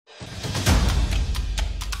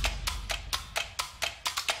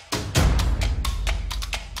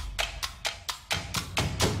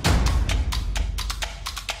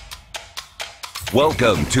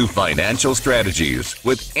Welcome to Financial Strategies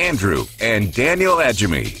with Andrew and Daniel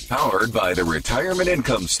Agemy, powered by the Retirement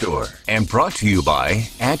Income Store and brought to you by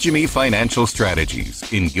Agemy Financial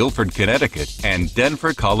Strategies in Guilford, Connecticut and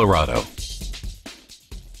Denver, Colorado.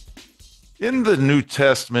 In the New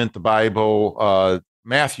Testament, the Bible,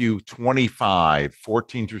 Matthew 25,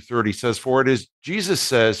 14 through 30 says, Jesus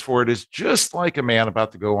says, for it is just like a man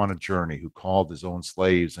about to go on a journey who called his own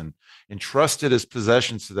slaves and entrusted his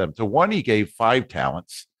possessions to them. To one he gave 5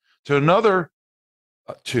 talents, to another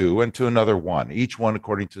 2, and to another 1, each one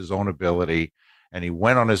according to his own ability, and he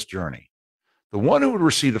went on his journey. The one who had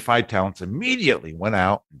received the 5 talents immediately went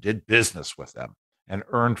out and did business with them and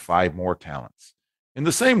earned 5 more talents. In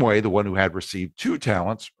the same way, the one who had received 2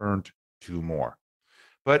 talents earned 2 more.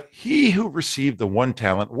 But he who received the 1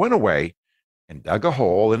 talent went away and dug a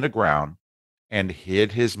hole in the ground and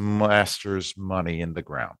hid his master's money in the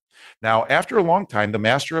ground. Now, after a long time, the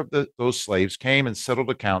master of those slaves came and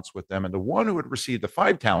settled accounts with them. And the one who had received the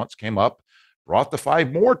 5 talents came up, brought the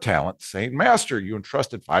 5 more talents, saying, Master, you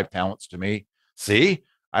entrusted 5 talents to me. See,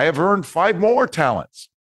 I have earned 5 more talents.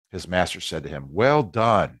 His master said to him, Well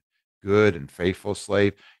done, good and faithful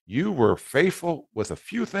slave. You were faithful with a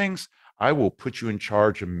few things. I will put you in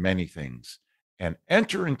charge of many things, and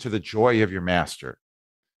enter into the joy of your master.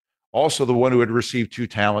 Also, the one who had received 2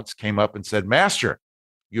 talents came up and said, Master,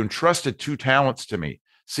 you entrusted 2 talents to me.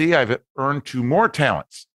 See, I've earned 2 more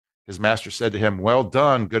talents. His master said to him, Well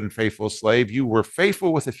done, good and faithful slave. You were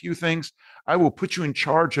faithful with a few things. I will put you in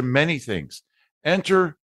charge of many things.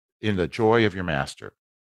 Enter in the joy of your master.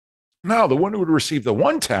 Now, the one who had received the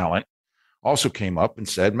 1 talent also came up and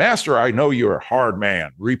said, Master, I know you're a hard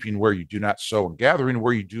man, reaping where you do not sow and gathering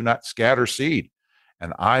where you do not scatter seed.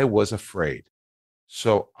 And I was afraid.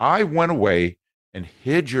 So I went away and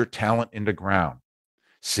hid your talent in the ground.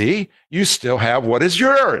 See, you still have what is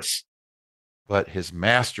yours. But his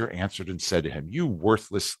master answered and said to him, You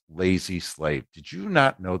worthless, lazy slave, did you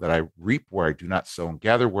not know that I reap where I do not sow and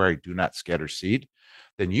gather where I do not scatter seed?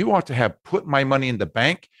 Then you ought to have put my money in the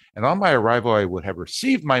bank, and on my arrival I would have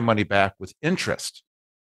received my money back with interest.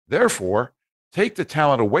 Therefore, take the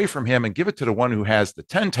talent away from him and give it to the one who has the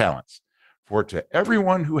 10 talents. For to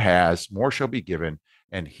everyone who has, more shall be given,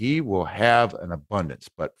 and he will have an abundance.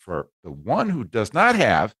 But for the one who does not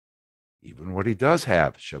have, even what he does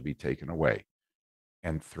have shall be taken away.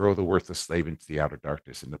 And throw the worthless slave into the outer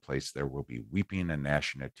darkness. In the place there will be weeping and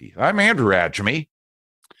gnashing of teeth. I'm Andrew Agemy.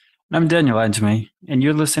 I'm Daniel Agemy, and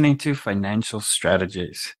you're listening to Financial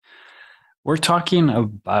Strategies. We're talking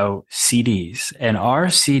about CDs, and are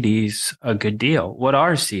CDs a good deal? What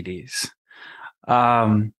are CDs?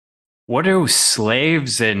 What do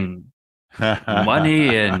slaves and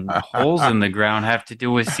money and holes in the ground have to do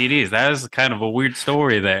with CDs? That is kind of a weird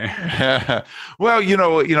story there. Well,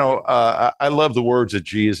 I love the words of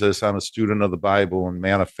Jesus. I'm a student of the Bible and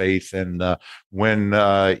man of faith. And when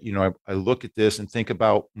I look at this and think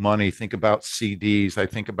about money, think about CDs, I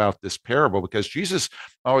think about this parable because Jesus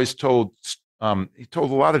always told he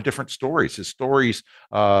told a lot of different stories. His stories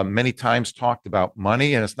many times talked about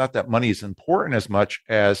money, and it's not that money is important as much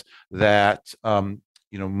as that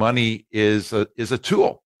money is a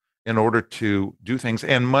tool in order to do things,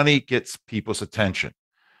 and money gets people's attention.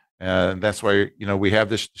 And that's why, we have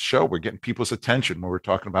this show. We're getting people's attention when we're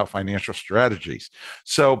talking about financial strategies.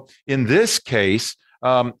 So in this case,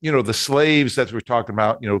 the slaves that we're talking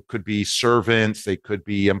about, could be servants, they could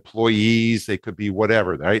be employees, they could be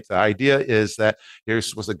whatever, right? The idea is that here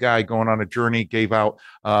was a guy going on a journey, gave out,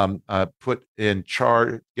 put in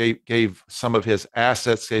charge, gave some of his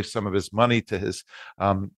assets, gave some of his money to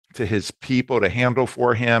his people to handle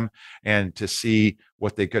for him and to see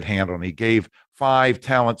what they could handle. And he gave 5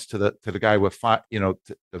 talents to the guy with 5,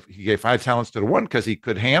 he gave 5 talents to the one because he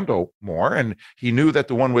could handle more. And he knew that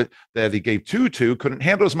the one that he gave 2 to couldn't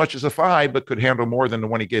handle as much as a 5, but could handle more than the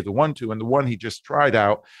one he gave the 1 to. And the one he just tried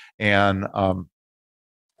out and,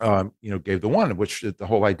 gave the 1, which the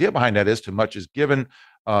whole idea behind that is too much is given.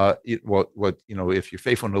 If you're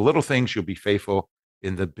faithful in the little things, you'll be faithful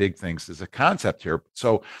in the big things. There's a concept here.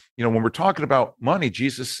 So, when we're talking about money,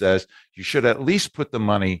 Jesus says you should at least put the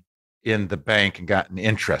money in the bank and gotten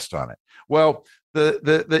interest on it. Well,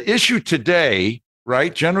 the issue today,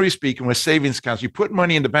 right, generally speaking, with savings accounts, you put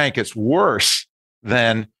money in the bank, it's worse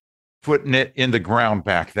than putting it in the ground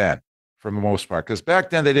back then, for the most part, because back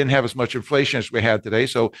then they didn't have as much inflation as we had today.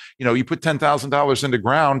 So, you put $10,000 in the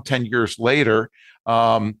ground 10 years later,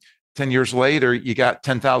 10 years later, you got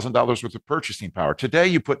 $10,000 worth of purchasing power. Today,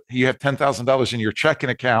 you have $10,000 in your checking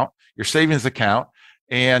account, your savings account,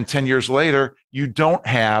 And 10 years later, you don't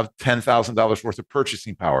have $10,000 worth of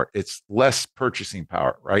purchasing power. It's less purchasing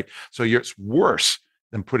power, right? So it's worse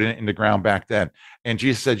than putting it in the ground back then. And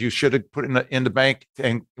Jesus said you should have put it in the bank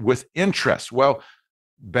and with interest. Well,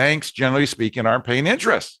 banks, generally speaking, aren't paying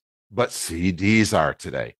interest, but CDs are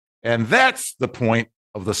today. And that's the point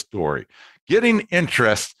of the story. Getting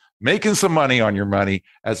interest, making some money on your money,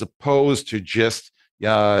 as opposed to just,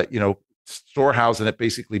 storehousing it,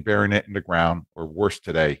 basically burying it in the ground, or worse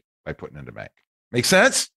today, by putting it in the bank. Make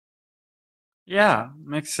sense? Yeah,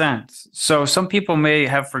 makes sense. So some people may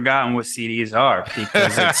have forgotten what CDs are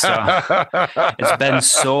because it's been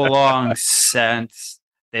so long since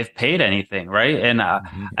they've paid anything, right? And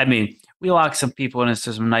I mean, we locked some people into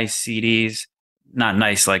some nice CDs, not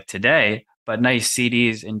nice like today, but nice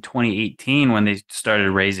CDs in 2018 when they started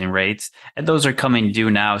raising rates, and those are coming due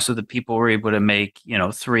now. So the people were able to make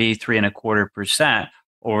 3.25%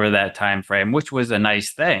 over that time frame, which was a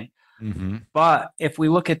nice thing. Mm-hmm. But if we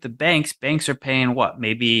look at the banks are paying what,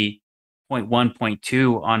 maybe 0.1,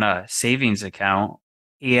 0.2 on a savings account.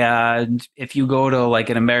 And if you go to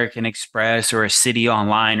like an American Express or a City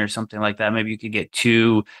Online or something like that, maybe you could get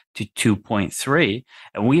 2 to 2.3.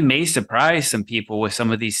 And we may surprise some people with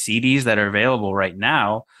some of these CDs that are available right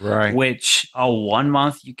now, Right. which a 1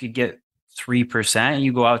 month you could get 3%.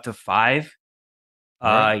 You go out to 5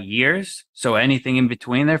 years. So anything in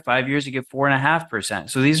between there, 5 years, you get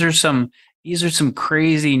 4.5%. So these are some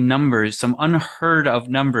crazy numbers, some unheard of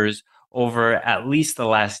numbers over at least the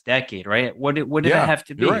last decade, right? What did it have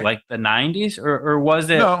to be? Right. Like the 90s, or was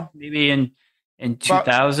it maybe in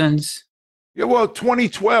 2000s? Yeah, well,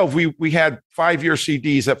 2012 we had 5-year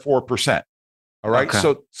CDs at 4%. All right. Okay.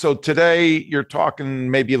 So today you're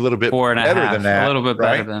talking maybe a little bit better than that. A little bit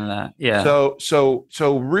right? better than that. Yeah. So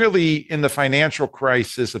really in the financial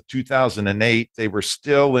crisis of 2008, they were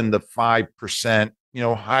still in the 5%,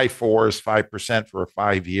 high 4s, 5% for a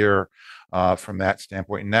 5-year. From that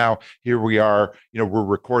standpoint. And now here we are, we're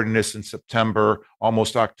recording this in September,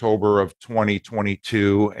 almost October of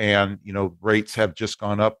 2022. And, rates have just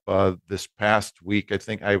gone up this past week. I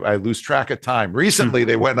think I lose track of time. Recently,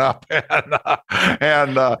 they went up.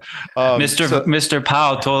 Mr.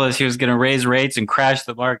 Powell told us he was going to raise rates and crash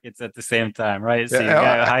the markets at the same time, right? So you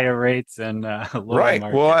got higher rates and lower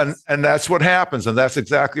markets. Well, and that's what happens. And that's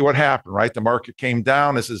exactly what happened, right? The market came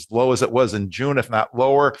down. It's as low as it was in June, if not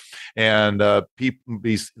lower. And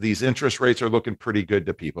these interest rates are looking pretty good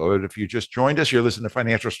to people. But if you just joined us, you're listening to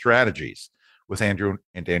Financial Strategies with Andrew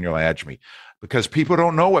and Daniel Agemy, because people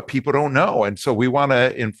don't know what people don't know. And so we want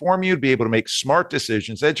to inform you to be able to make smart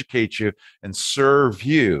decisions, educate you, and serve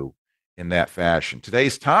you in that fashion.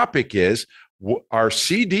 Today's topic is, are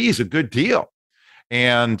CDs a good deal?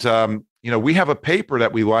 And, we have a paper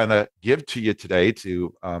that we want to give to you today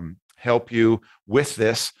to help you with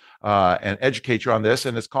this. And educate you on this.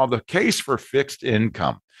 And it's called The Case for Fixed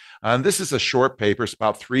Income. And this is a short paper. It's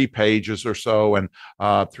about 3 pages or so, and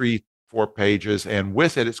 3-4 pages. And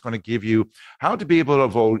with it, it's going to give you how to be able to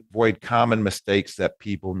avoid common mistakes that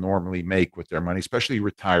people normally make with their money, especially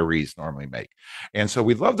retirees normally make. And so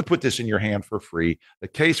we'd love to put this in your hand for free. The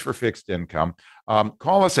Case for Fixed Income.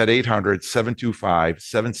 Call us at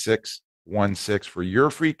 800-725-7616 for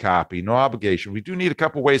your free copy, no obligation. We do need a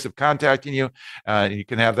couple ways of contacting you, and you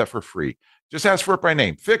can have that for free. Just ask for it by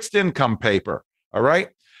name. Fixed income paper. All right.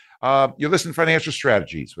 You're listening to Financial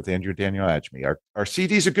Strategies with Andrew and Daniel Agemy. Our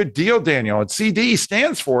CD is a good deal, Daniel. And CD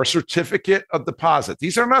stands for Certificate of Deposit.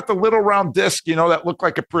 These are not the little round discs, that look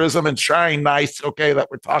like a prism and shine nice, okay, that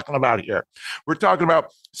we're talking about here. We're talking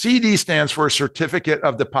about CD stands for Certificate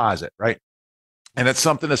of Deposit, right? And it's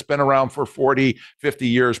something that's been around for 40, 50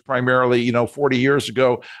 years, primarily, 40 years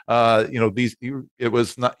ago, it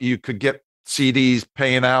was not, you could get CDs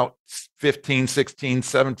paying out 15, 16,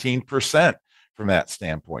 17% from that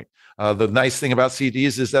standpoint. The nice thing about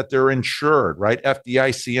CDs is that they're insured, right?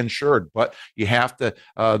 FDIC insured, but you have to,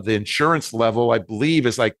 the insurance level, I believe,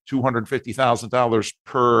 is like $250,000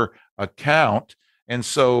 per account. And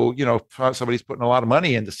so, if somebody's putting a lot of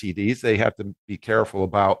money into CDs, they have to be careful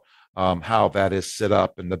about how that is set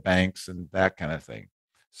up in the banks and that kind of thing.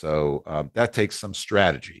 So that takes some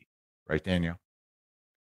strategy, right, Daniel?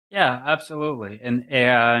 Yeah, absolutely.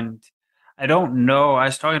 And I don't know. I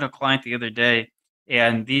was talking to a client the other day,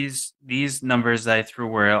 and these numbers that I threw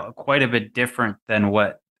were quite a bit different than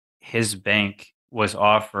what his bank was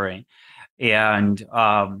offering. And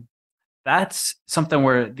that's something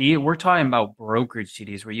where we're talking about brokerage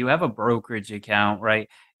CDs, where you have a brokerage account, right?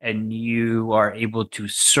 And you are able to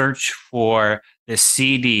search for the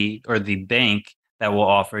CD or the bank that will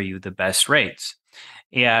offer you the best rates.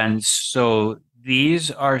 And so these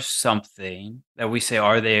are something that we say,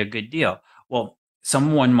 are they a good deal? Well,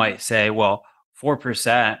 someone might say, well,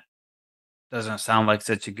 4% doesn't sound like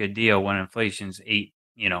such a good deal when inflation's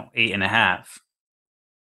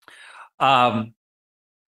 8.5.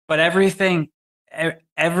 But everything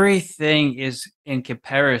is in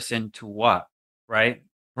comparison to what, right?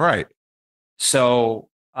 Right. So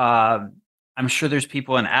I'm sure there's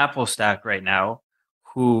people in Apple stock right now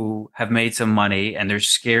who have made some money and they're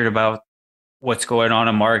scared about what's going on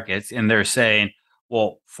in markets, and they're saying,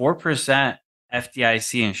 well, 4%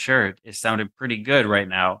 FDIC insured is sounding pretty good right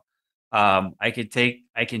now. I can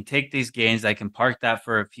take these gains, I can park that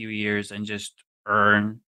for a few years and just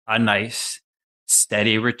earn a nice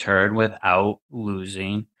steady return without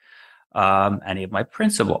losing any of my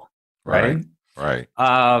principal, right? Right.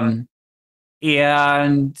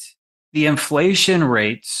 And the inflation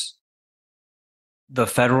rates, the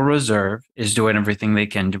Federal Reserve is doing everything they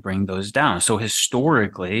can to bring those down. So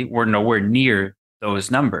historically, we're nowhere near those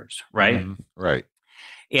numbers, right? Right.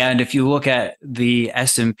 And if you look at the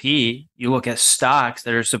S&P, you look at stocks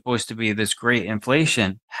that are supposed to be this great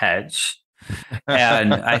inflation hedge,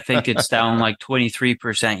 and I think it's down like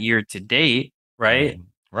 23% year to date, right?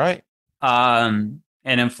 Right. And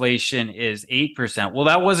inflation is 8%. Well,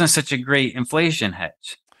 that wasn't such a great inflation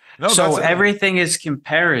hedge. No, so everything is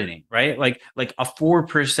comparing, right? Like a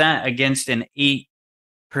 4% against an 8%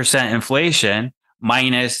 inflation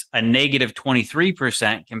minus a negative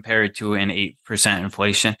 23% compared to an 8%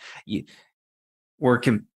 inflation. You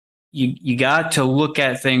got to look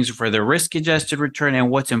at things for the risk adjusted return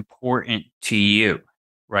and what's important to you,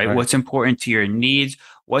 right? What's important to your needs?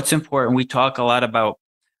 What's important? We talk a lot about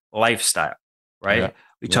lifestyle, right? Yeah.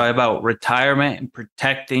 We talk about retirement and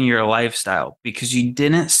protecting your lifestyle because you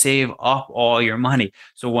didn't save up all your money.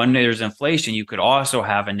 So when there's inflation, you could also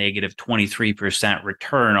have a negative 23%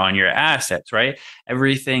 return on your assets, right?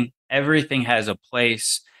 Everything has a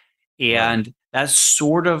place. And that's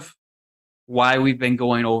sort of why we've been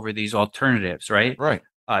going over these alternatives, right? Right.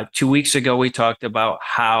 2 weeks ago, we talked about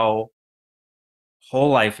how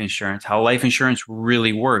life insurance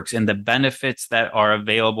really works and the benefits that are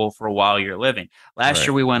available for while you're living. Last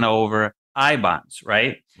year, we went over I-bonds,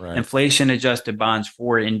 right? Inflation adjusted bonds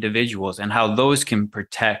for individuals and how those can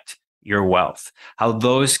protect your wealth, how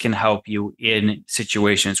those can help you in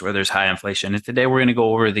situations where there's high inflation. And today we're going to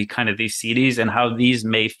go over the kind of these CDs and how these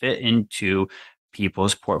may fit into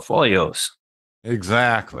people's portfolios.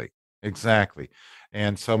 Exactly.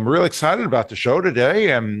 And so I'm really excited about the show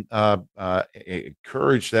today and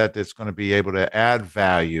encouraged that it's going to be able to add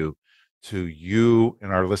value to you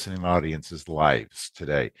and our listening audience's lives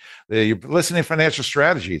today. You're listening to Financial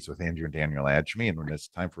Strategies with Andrew and Daniel Agemy, and when it's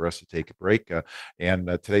time for us to take a break.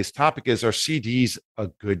 Today's topic is, are CDs a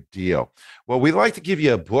good deal? Well, we like to give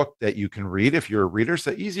you a book that you can read if you're a reader. It's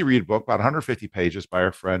an easy read book, about 150 pages by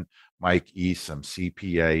our friend Mike Easom,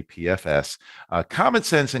 CPA, PFS, Common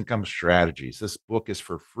Sense Income Strategies. This book is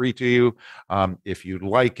for free to you. If you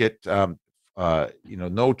like it,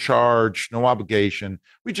 no charge, no obligation.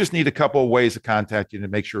 We just need a couple of ways to contact you to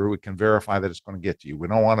make sure we can verify that it's going to get to you. We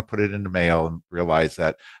don't want to put it in the mail and realize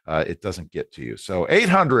that it doesn't get to you. So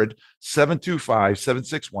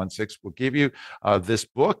 800-725-7616 will give you this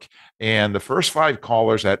book. And the first 5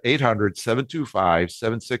 callers at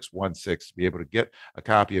 800-725-7616 be able to get a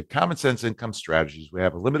copy of Common Sense Income Strategies. We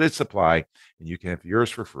have a limited supply and you can have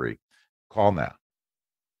yours for free. Call now.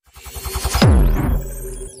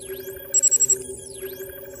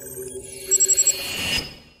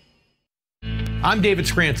 I'm David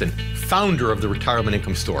Scranton, founder of the Retirement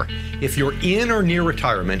Income Store. If you're in or near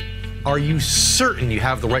retirement, are you certain you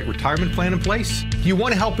have the right retirement plan in place? Do you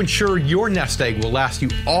want to help ensure your nest egg will last you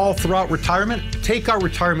all throughout retirement? Take our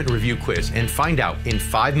retirement review quiz and find out in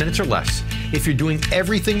 5 minutes or less if you're doing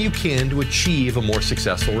everything you can to achieve a more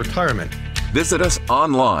successful retirement. Visit us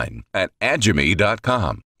online at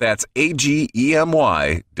agemy.com. That's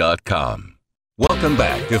AGEMY.com. Welcome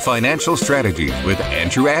back to Financial Strategies with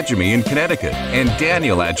Andrew Agemy in Connecticut and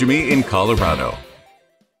Daniel Agemy in Colorado.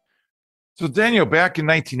 So, Daniel, back in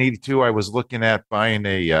 1982, I was looking at buying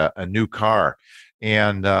a new car,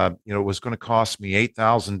 and it was going to cost me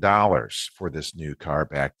 $8,000 for this new car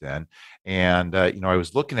back then. And I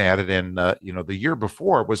was looking at it, and the year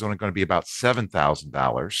before it was only going to be about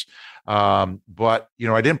 $7,000. But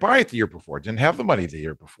I didn't buy it the year before. Didn't have the money the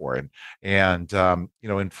year before, and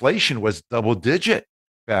inflation was double digit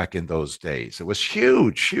back in those days. It was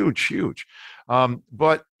huge.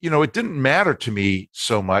 But it didn't matter to me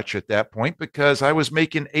so much at that point because I was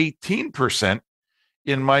making 18%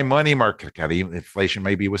 in my money market account, even inflation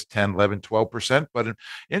maybe was 10, 11, 12%, but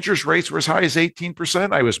interest rates were as high as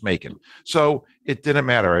 18% I was making. So it didn't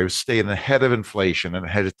matter. I was staying ahead of inflation and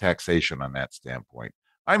ahead of taxation on that standpoint.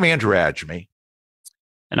 I'm Andrew Agemy.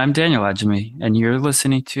 And I'm Daniel Agemy, and you're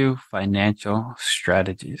listening to Financial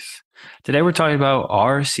Strategies. Today we're talking about,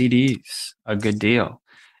 are CDs a good deal?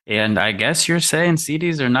 And I guess you're saying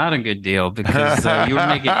CDs are not a good deal because you were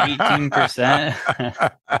making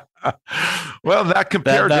 18%. Well, not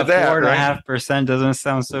compared to that, 4.5% doesn't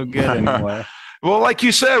sound so good anymore. Well, like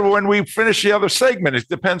you said, when we finish the other segment, it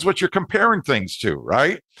depends what you're comparing things to,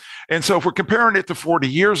 right? And so if we're comparing it to 40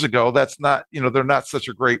 years ago, that's not, they're not such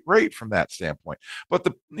a great rate from that standpoint. But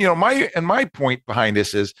my point behind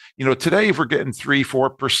this is, today, if we're getting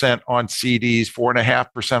 3-4% on CDs,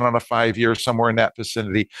 4.5% on a 5 year, somewhere in that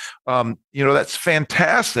vicinity, that's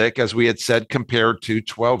fantastic, as we had said, compared to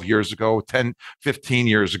 12 years ago, 10, 15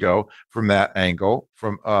 years ago from that angle,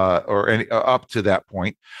 up to that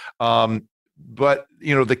point. But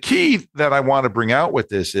the key that I want to bring out with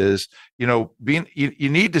this is, we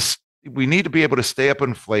need to be able to stay up with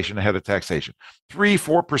inflation ahead of taxation.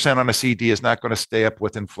 3-4% on a CD is not going to stay up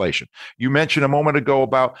with inflation. You mentioned a moment ago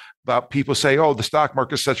about people say, oh, the stock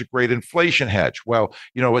market is such a great inflation hedge. Well,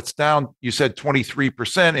 it's down. You said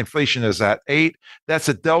 23%. Inflation is at 8%. That's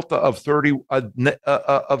a delta of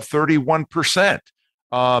 31%.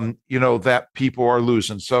 That people are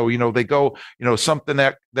losing. So, they go, something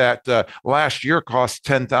that last year cost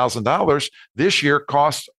 $10,000, this year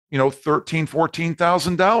costs,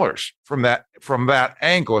 $13,000-$14,000 from that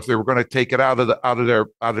angle. If they were going to take it out of their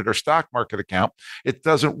stock market account, it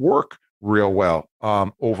doesn't work real well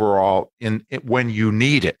overall when you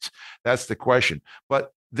need it. That's the question.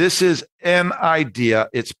 But this is an idea.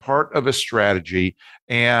 It's part of a strategy,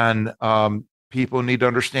 and people need to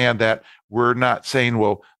understand that we're not saying,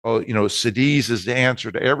 CDs is the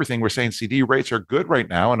answer to everything. We're saying CD rates are good right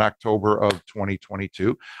now in October of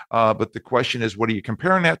 2022. But the question is, what are you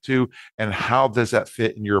comparing that to, and how does that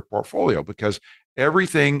fit in your portfolio? Because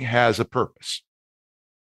everything has a purpose.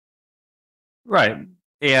 Right.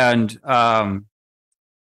 And,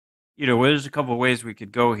 there's a couple of ways we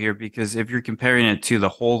could go here, because if you're comparing it to the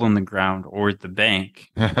hole in the ground or the bank,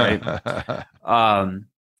 right?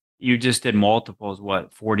 You just did multiples,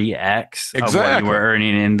 40x of what you were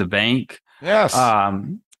earning in the bank. Yes.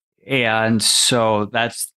 And so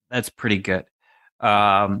that's pretty good.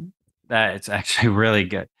 That's actually really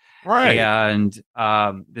good. Right. And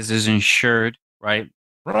this is insured, right?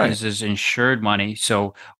 Right. This is insured money.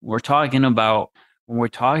 So when we're talking about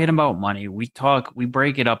money, we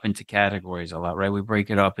break it up into categories a lot, right? We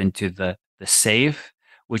break it up into the safe,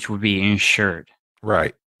 which would be insured.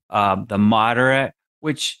 Right. The moderate,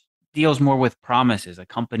 which deals more with promises, a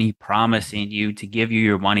company promising you to give you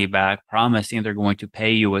your money back, promising they're going to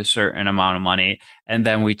pay you a certain amount of money. And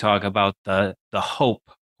then we talk about the hope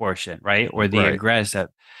portion, right? Or the aggressive.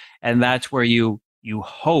 And that's where you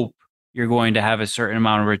hope you're going to have a certain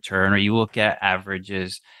amount of return, or you look at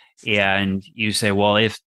averages and you say, well,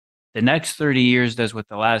 if the next 30 years does what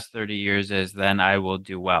the last 30 years is, then I will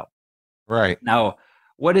do well. Right. Now,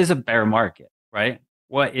 what is a bear market, right?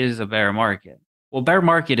 What is a bear market? Well, bear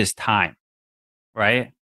market is time,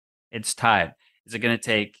 right? It's time. Is it going to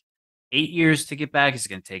take 8 years to get back? Is it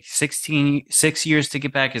going to take 6 years to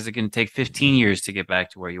get back? Is it going to take 15 years to get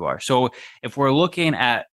back to where you are? So if we're looking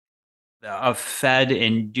at a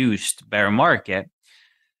Fed-induced bear market,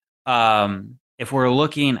 if we're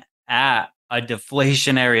looking at a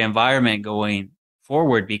deflationary environment going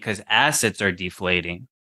forward because assets are deflating,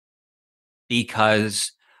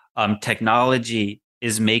 because technology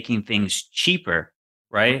is making things cheaper,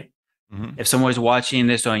 right? Mm-hmm. If someone's watching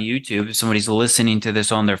this on YouTube, if somebody's listening to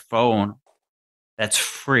this on their phone, that's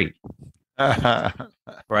free,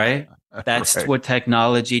 right? That's what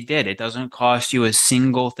technology did. It doesn't cost you a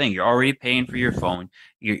single thing. You're already paying for your phone.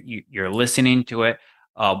 You're listening to it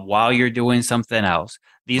while you're doing something else.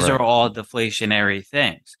 These are all deflationary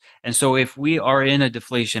things. And so if we are in a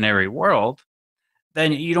deflationary world,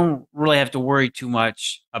 then you don't really have to worry too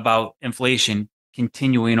much about inflation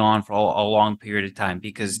continuing on for a long period of time,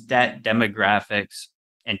 because that demographics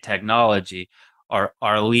and technology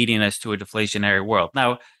are leading us to a deflationary world.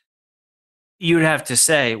 Now, you'd have to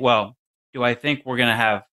say, well, do I think we're going to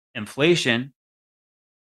have inflation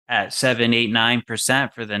at 7, 8,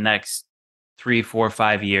 9% for the next 3, 4,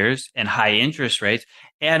 5 years, and high interest rates,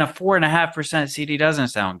 and a 4.5% CD doesn't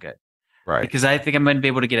sound good, right? Because I think I'm going to be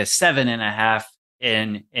able to get a 7.5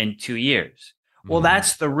 in 2 years. Well,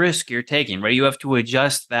 that's the risk you're taking, right? You have to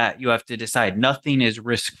adjust that. You have to decide nothing is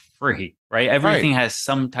risk free, right? Everything has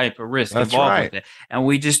some type of risk involved with it. And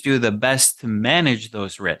we just do the best to manage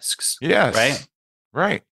those risks. Yes. Right.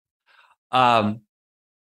 Right. On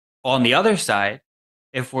the other side,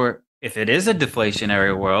 if it is a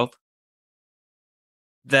deflationary world,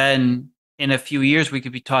 then in a few years we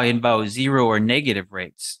could be talking about zero or negative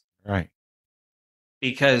rates. Right.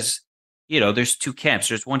 Because, there's two camps.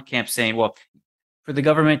 There's one camp saying, well, for the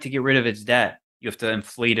government to get rid of its debt, you have to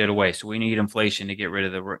inflate it away. So we need inflation to get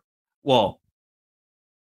rid of well,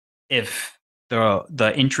 if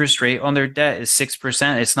the interest rate on their debt is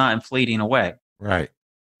 6%, it's not inflating away. Right.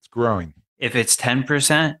 It's growing. If it's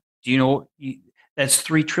 10%, do you know that's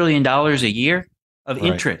 $3 trillion a year of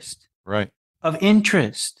interest? Right. Of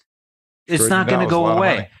interest. It's not going to go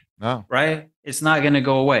away. No. Right? It's not going to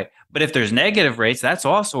go away. But if there's negative rates, that's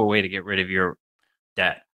also a way to get rid of your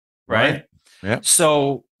debt. Right? Yeah.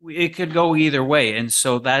 So it could go either way. And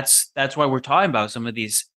so that's why we're talking about some of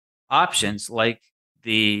these options, like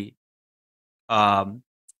the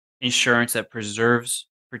insurance that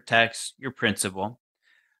protects your principal,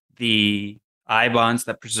 the I bonds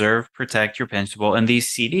that protect your principal, and these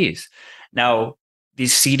CDs. Now,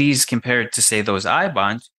 these CDs compared to, say, those I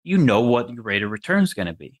bonds, what your rate of return is going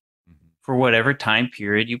to be for whatever time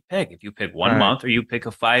period you pick. If you pick 1 month or you pick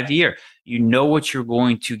a 5-year, you know what you're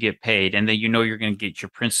going to get paid, and then you're going to get your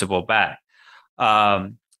principal back.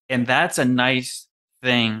 And that's a nice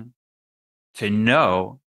thing to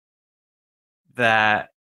know, that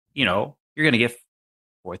you're going to get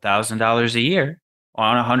 $4,000 a year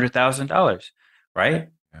on $100,000, right?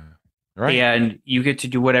 Yeah. Right. And you get to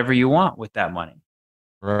do whatever you want with that money.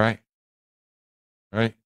 Right.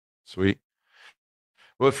 Right. Sweet.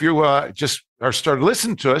 Well, if you just are started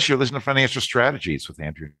listening to us, you're listening to Financial Strategies with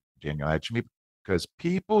Andrew and Daniel Agemy, because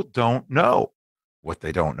people don't know what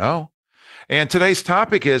they don't know. And today's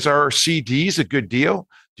topic is, are CDs a good deal?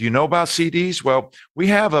 Do you know about CDs? Well, we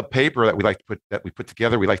have a paper that we put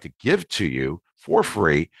together. We like to give to you for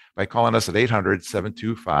free by calling us at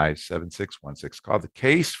 800-725-7616, called The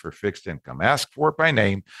Case for Fixed Income. Ask for it by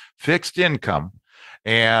name, Fixed Income,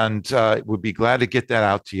 and we'd be glad to get that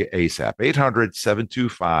out to you ASAP.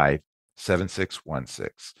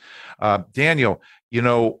 800-725-7616. Daniel,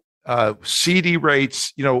 CD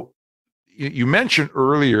rates, you mentioned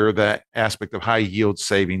earlier that aspect of high yield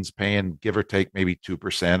savings, paying give or take maybe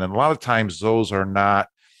 2%. And a lot of times those are not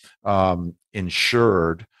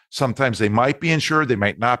insured. Sometimes they might be insured, they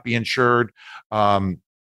might not be insured. When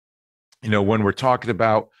we're talking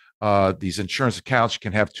about these insurance accounts, you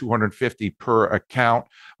can have 250 per account.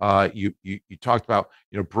 You talked about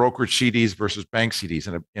brokerage CDs versus bank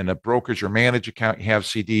CDs. In a brokerage or managed account, you have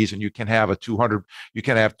CDs, and you can have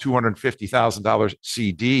 $250,000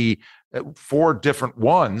 CD, 4 different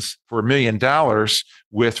ones for $1 million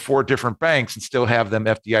with 4 different banks, and still have them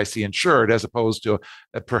FDIC insured, as opposed to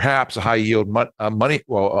perhaps a high yield money.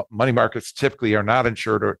 Well, money markets typically are not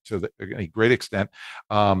insured or to any great extent,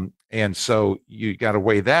 and so you got to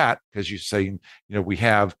weigh that, because you say we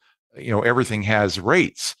have everything has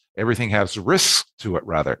rates, everything has risks to it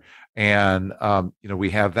rather, and we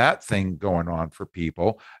have that thing going on for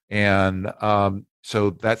people, and so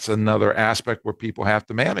that's another aspect where people have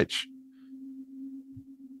to manage.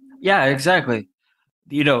 Yeah, exactly.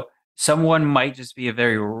 Someone might just be a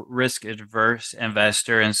very risk adverse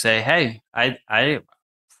investor and say, "Hey, I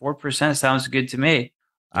 4% sounds good to me.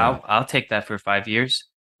 Yeah. I'll take that for 5 years."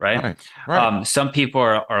 Right. Right. Some people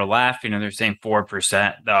are laughing and they're saying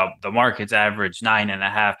 4%. The market's average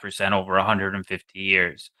 9.5% over 150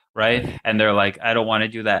 years. Right. And they're like, I don't want to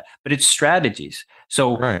do that. But it's strategies.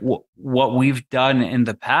 So what we've done in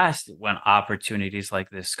the past when opportunities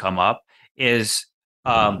like this come up is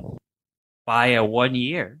buy a 1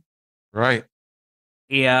 year. Right.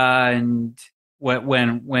 And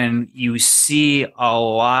when you see a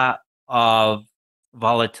lot of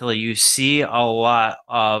volatility, you see a lot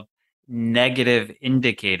of negative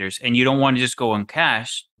indicators, and you don't want to just go in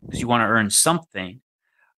cash because you want to earn something,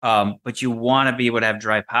 but you want to be able to have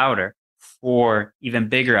dry powder for even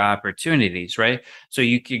bigger opportunities, right? So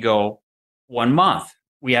you could go 1 month.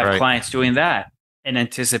 We have clients doing that in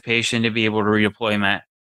anticipation to be able to redeploy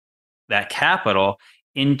that capital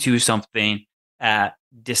into something at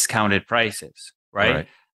discounted prices, right?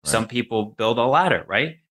 Some people build a ladder,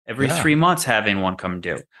 right? Every 3 months having one come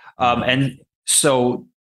due. And so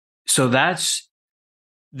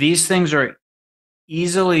these things are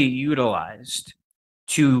easily utilized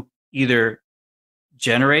to either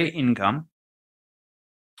generate income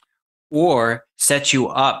or set you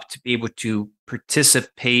up to be able to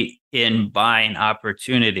participate in buying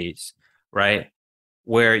opportunities right?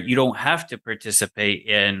 Where you don't have to participate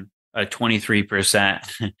in a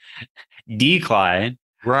 23% decline.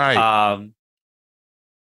 Right.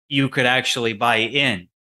 You could actually buy in,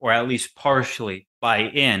 or at least partially buy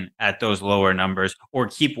in at those lower numbers, or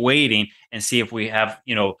keep waiting and see if we have,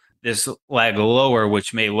 this lag lower,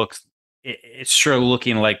 which may look, it's sure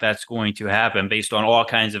looking like that's going to happen based on all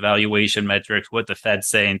kinds of valuation metrics, what the Fed's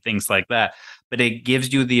saying, things like that. But it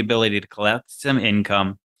gives you the ability to collect some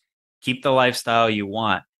income, keep the lifestyle you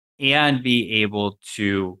want, and be able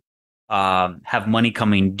to have money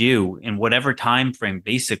coming due in whatever time frame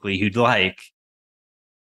basically you'd like.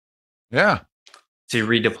 Yeah. To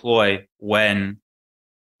redeploy when,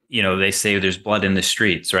 they say there's blood in the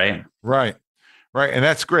streets, right? Right. Right. And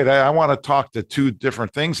that's great. I want to talk to two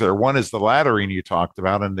different things there. One is the laddering you talked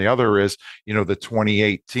about, and the other is, the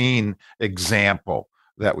 2018 example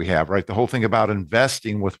that we have, right? The whole thing about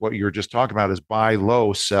investing with what you were just talking about is buy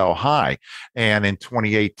low, sell high. And in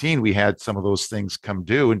 2018, we had some of those things come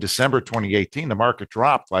due. In December 2018, the market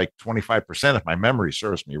dropped like 25%, if my memory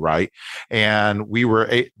serves me right. And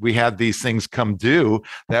we had these things come due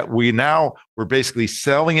that we're basically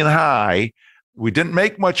selling in high. We didn't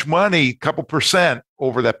make much money, a couple percent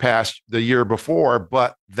over the year before,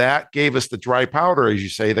 but that gave us the dry powder, as you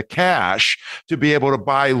say, the cash to be able to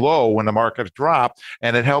buy low when the market dropped.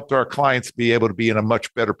 And it helped our clients be able to be in a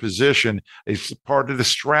much better position. It's part of the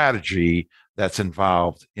strategy that's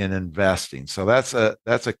involved in investing. So that's a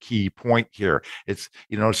key point here. It's,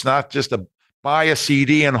 it's not just a buy a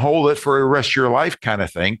CD and hold it for the rest of your life kind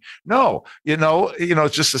of thing. No,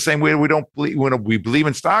 it's just the same way we don't believe we believe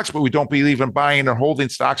in stocks, but we don't believe in buying or holding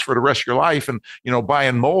stocks for the rest of your life and, buy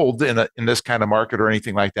and mold in this kind of market or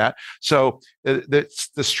anything like that. So it's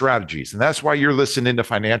the strategies. And that's why you're listening to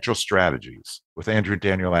Financial Strategies with Andrew and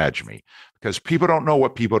Daniel Agemy, because people don't know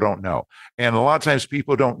what people don't know. And a lot of times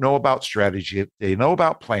people don't know about strategy. They know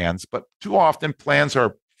about plans, but too often plans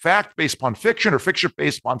are fact based upon fiction or fiction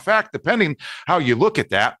based upon fact, depending how you look at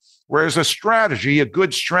that. Whereas a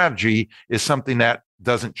good strategy is something that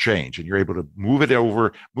doesn't change, and you're able to move it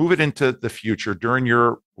into the future during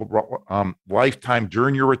your lifetime,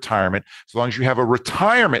 during your retirement, as long as you have a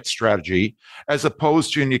retirement strategy as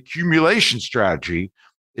opposed to an accumulation strategy.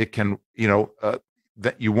 It can,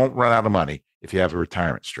 that you won't run out of money if you have a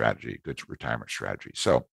retirement strategy, a good retirement strategy.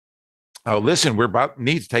 So listen, we're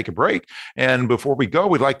need to take a break. And before we go,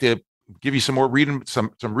 we'd like to give you some more reading,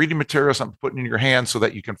 some reading material, something putting in your hands so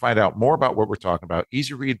that you can find out more about what we're talking about.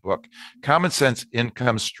 Easy read book, Common Sense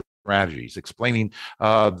Income Strategies, explaining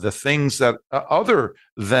the things that other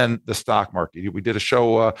than the stock market. We did a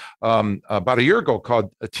show about a year ago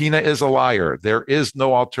called Tina is a Liar. There is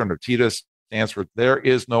no alternative. Tina stands for there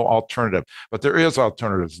is no alternative, but there is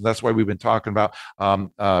alternatives. And that's why we've been talking about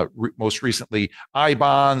most recently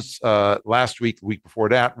I-bonds, last week, the week before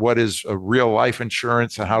that, what is a real life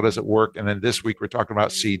insurance and how does it work? And then this week we're talking about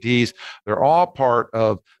CDs. They're all part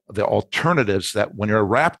of the alternatives that when they're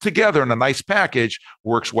wrapped together in a nice package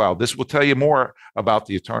works well. This will tell you more about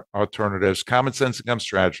the alternatives, Common Sense Income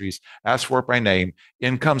Strategies. Ask for it by name,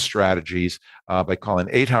 Income Strategies, by calling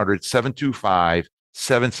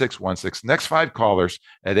 800-725-7616. Next 5 callers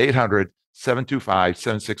at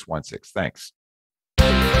 800-725-7616. Thanks.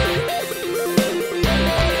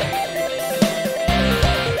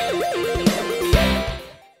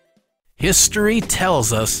 History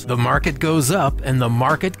tells us the market goes up and the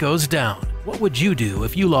market goes down. What would you do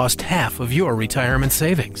if you lost half of your retirement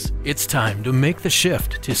savings? It's time to make the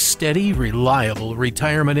shift to steady, reliable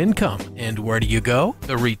retirement income. And where do you go?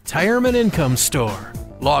 The Retirement Income Store.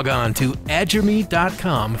 Log on to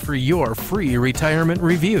agemy.com for your free retirement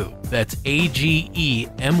review. That's AGEMY.com.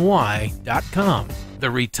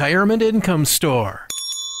 The Retirement Income Store,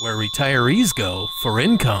 where retirees go for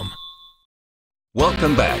income.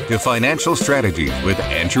 Welcome back to Financial Strategies with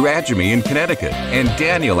Andrew Agemy in Connecticut and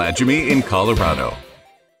Daniel Agemy in Colorado.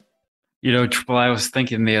 Triple, I was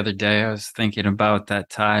thinking the other day, I was thinking about that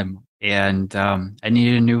time, and I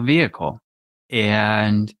needed a new vehicle.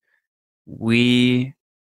 And we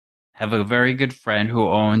have a very good friend who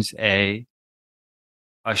owns a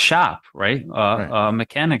shop, right? A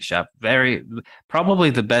mechanic shop. Probably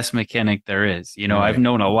the best mechanic there is. I've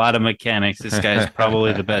known a lot of mechanics. This guy's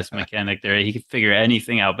probably the best mechanic there. He can figure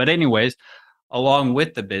anything out. But anyways, along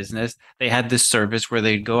with the business, they had this service where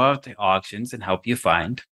they'd go out to auctions and help you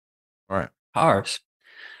find cars.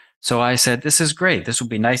 So I said, this is great. This will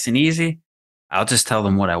be nice and easy. I'll just tell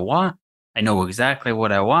them what I want. I know exactly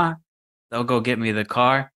what I want. They'll go get me the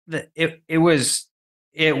car. It was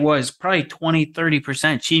probably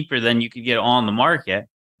 20-30% cheaper than you could get on the market.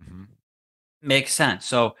 Mm-hmm. Makes sense.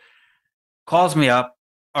 So calls me up.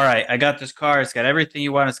 all right, I got this car. It's got everything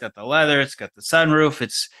you want. It's got the leather. It's got the sunroof.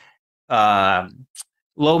 It's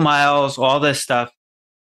low miles, all this stuff.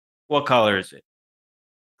 What color is it?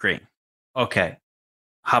 Green. Okay.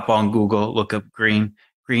 Hop on Google, look up green.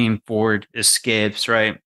 Green Ford Escapes,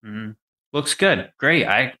 right? Looks good. Great.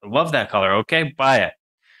 I love that color. Okay, buy it.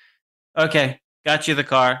 Okay, got you the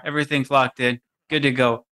car. Everything's locked in. Good to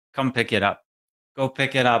go. Come pick it up. Go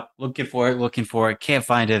pick it up. Looking for it. Can't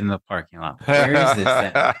find it in the parking lot. Where is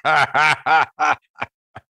this thing?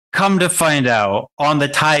 Come to find out on the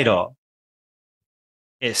title,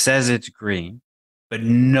 it says it's green, but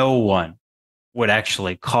no one would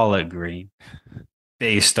actually call it green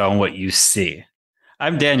based on what you see.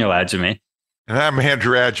 I'm Daniel Agemy. And I'm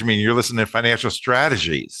Andrew Agemy, and you're listening to Financial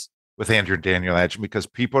Strategies with Andrew and Daniel Agemy, because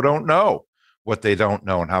people don't know what they don't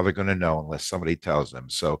know and how they're going to know unless somebody tells them.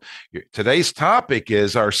 So today's topic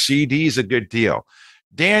is, are CDs a good deal?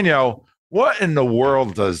 Daniel, what in the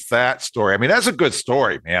world does that story? I mean, that's a good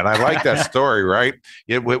story, man. I like that story, right?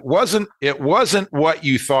 It wasn't what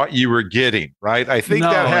you thought you were getting, right? I think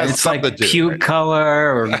that has something to do. Puke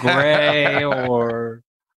color or gray or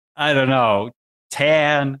I don't know,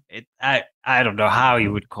 tan. I don't know how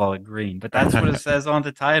you would call it green, but that's what it says on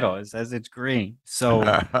the title. It says it's green. So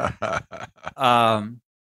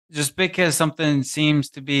just because something seems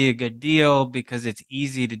to be a good deal because it's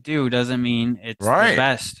easy to do doesn't mean it's the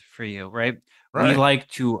best for you, right? We like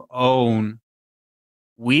to own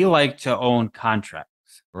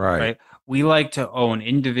contracts, right? We like to own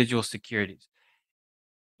individual securities.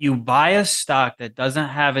 You buy a stock that doesn't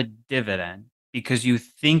have a dividend because you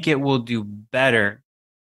think it will do better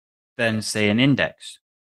than, say, an index,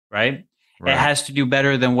 right? It has to do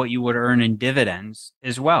better than what you would earn in dividends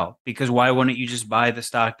as well, because why wouldn't you just buy the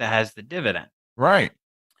stock that has the dividend? Right.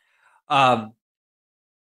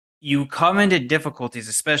 You come into difficulties,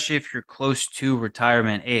 especially if you're close to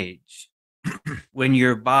retirement age, when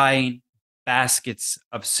you're buying baskets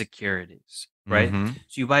of securities, right? Mm-hmm.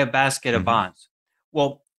 So you buy a basket of bonds.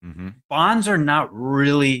 Well, bonds are not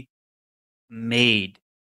really made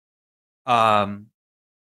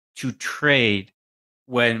to trade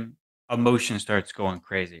when emotion starts going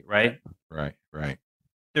crazy, right? Right.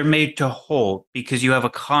 They're made to hold because you have a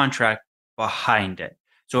contract behind it.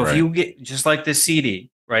 So if you get, just like the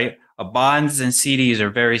CD, right? Bonds and CDs are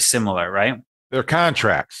very similar, right? They're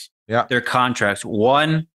contracts. Yeah. They're contracts.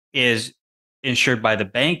 One is insured by the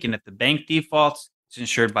bank, and if the bank defaults, it's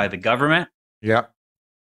insured by the government. Yeah.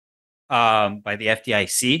 By the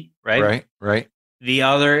FDIC, right? Right. The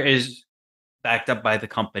other is backed up by the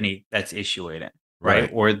company that's issuing it, right?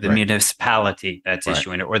 Or the municipality that's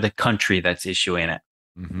issuing it, or the country that's issuing it.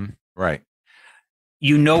 Right.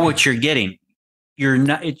 You know what you're getting. You're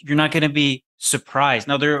not going to be surprised.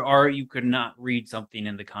 Now, you could not read something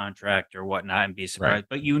in the contract or whatnot and be surprised,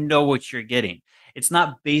 but you know what you're getting. It's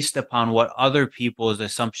not based upon what other people's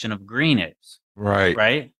assumption of green is. Right.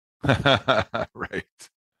 Right.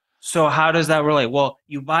 So how does that relate? Well,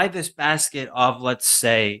 you buy this basket of, let's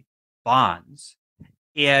say, bonds,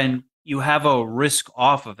 and you have a risk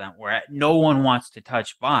off event where no one wants to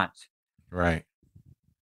touch bonds. Right.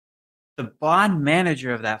 The bond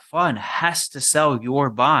manager of that fund has to sell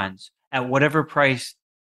your bonds at whatever price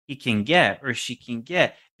he can get or she can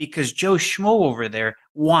get, because Joe Schmo over there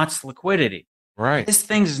wants liquidity. Right. This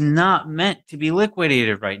thing's not meant to be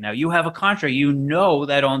liquidated right now. You have a contract. You know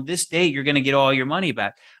that on this date, you're going to get all your money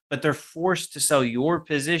back, but they're forced to sell your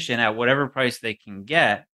position at whatever price they can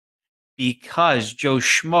get because Joe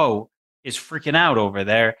Schmo is freaking out over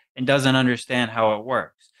there and doesn't understand how it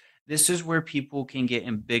works. This is where people can get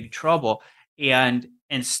in big trouble. And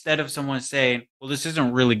instead of someone saying, well, this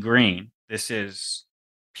isn't really green, this is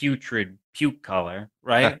putrid puke color,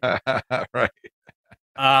 right?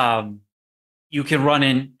 You can run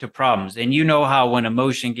into problems. And you know how when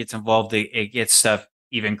emotion gets involved, it gets stuff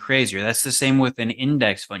even crazier. That's the same with an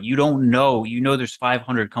index fund. You don't know, there's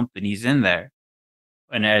 500 companies in there,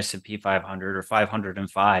 an S&P 500 or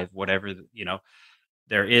 505, whatever,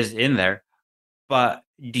 there is in there. But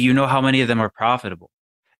do you know how many of them are profitable?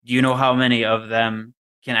 Do you know how many of them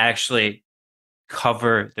can actually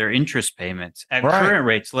cover their interest payments at current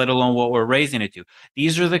rates, let alone what we're raising it to?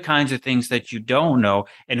 These are the kinds of things that you don't know.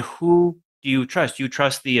 And who do you trust? Do you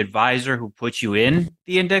trust the advisor who puts you in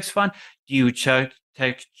the index fund? Do you trust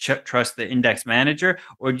the index manager?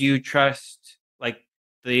 Or do you trust like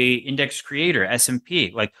the index creator,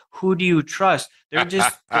 S&P? Like, who do you trust? They're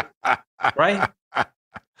just right.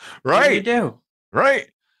 What do you do? Right.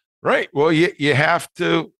 Well, you have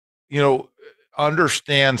to,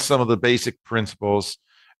 understand some of the basic principles.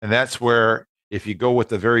 And that's where, if you go with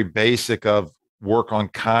the very basic of work on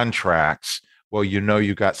contracts, well,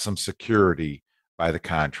 you got some security by the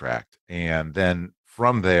contract. And then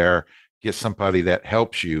from there, get somebody that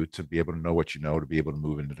helps you to be able to know what you know to be able to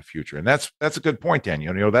move into the future. And that's a good point,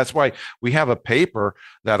 Daniel. That's why we have a paper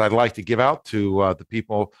that I'd like to give out to the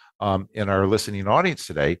people in our listening audience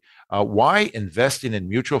today. Why investing in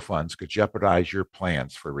mutual funds could jeopardize your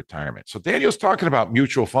plans for retirement. So Daniel's talking about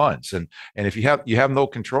mutual funds, and if you have no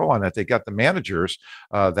control on that, they got the managers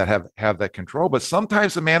that have that control. But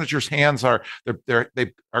sometimes the managers' hands have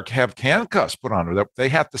handcuffs put on them. They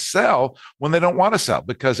have to sell when they don't want to sell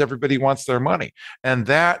because everybody wants their money, and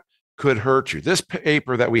that could hurt you. This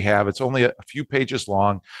paper that we have, it's only a few pages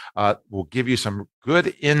long, will give you some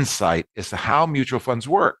good insight as to how mutual funds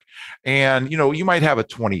work. And, you might have a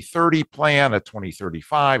 2030 plan, a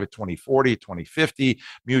 2035, a 2040, 2050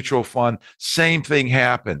 mutual fund. Same thing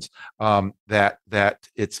happens, that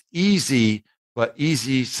it's easy, but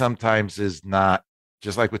easy sometimes is not.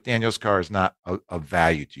 Just like with Daniel's car, is not of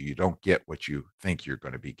value to you. You don't get what you think you're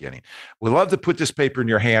going to be getting. We'd love to put this paper in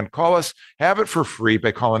your hand. Call us, have it for free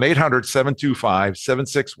by calling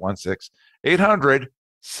 800-725-7616,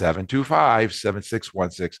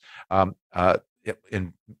 800-725-7616.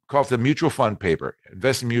 And call it the mutual fund paper.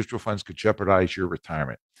 Investing in mutual funds could jeopardize your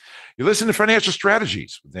retirement. You listen to Financial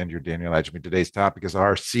Strategies with Andrew and Daniel Agemy. Today's topic is,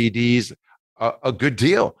 are CDs a good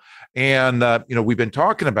deal? And, we've been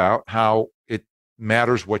talking about how it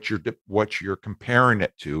matters what you're comparing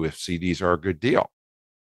it to if CDs are a good deal.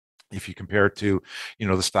 If you compare it to,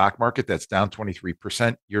 the stock market, that's down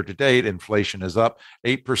 23% year to date. Inflation is up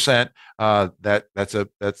 8%. That's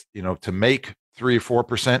to make 3 or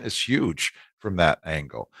 4% is huge from that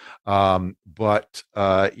angle. But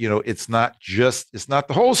it's not the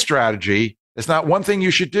whole strategy. It's not one thing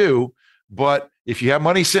you should do. But if you have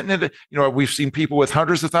money sitting in we've seen people with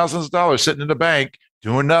hundreds of thousands of dollars sitting in the bank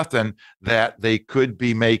doing nothing, that they could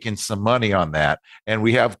be making some money on that. And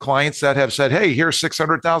we have clients that have said, hey, here's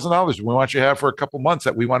 $600,000 we want you to have for a couple months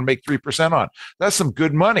that we want to make 3% on. That's some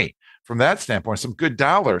good money from that standpoint, some good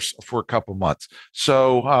dollars for a couple months.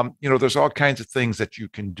 So, there's all kinds of things that you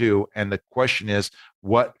can do. And the question is,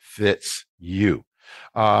 what fits you?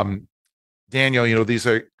 Daniel, these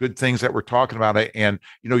are good things that we're talking about. And,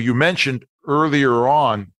 you mentioned earlier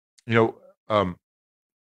on,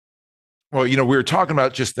 we were talking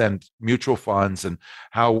about just then mutual funds and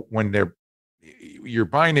how when you're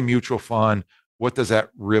buying a mutual fund, what does that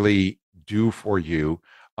really do for you?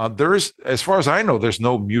 As far as I know, there's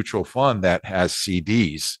no mutual fund that has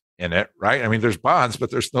CDs in it, right? I mean, there's bonds, but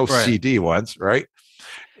there's no CD ones, right?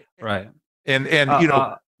 Right. And we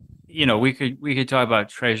could talk about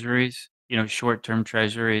treasuries, short-term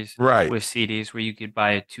treasuries, right, with CDs where you could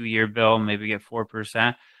buy a 2-year bill, maybe get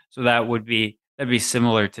 4%. So that'd be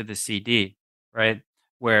similar to the CD, right?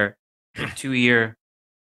 Where a 2-year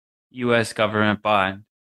U.S. government bond,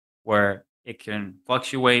 where it can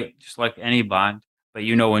fluctuate just like any bond, but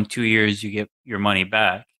in 2 years you get your money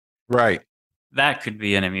back. Right. That could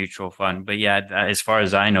be in a mutual fund. But yeah, as far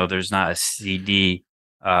as I know, there's not a CD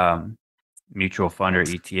mutual fund or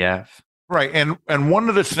ETF. Right. And one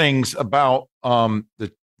of the things about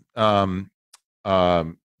the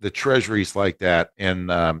treasuries like that, and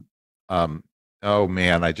oh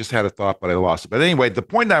man, I just had a thought, but I lost it. But anyway, the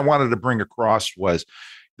point I wanted to bring across was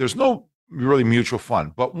there's no really mutual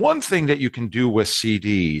fund. But one thing that you can do with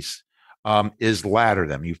CDs is ladder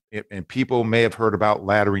them. And people may have heard about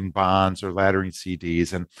laddering bonds or laddering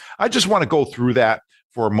CDs. And I just want to go through that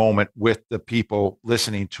for a moment with the people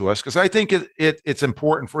listening to us, because I think it's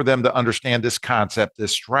important for them to understand this concept,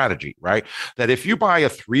 this strategy, right? That if you buy a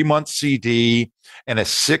 3-month CD and a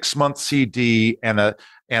 6-month CD and a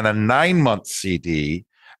 9-month CD,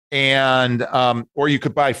 and or you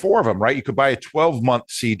could buy 4 of them, right? You could buy a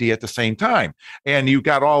 12-month CD at the same time, and you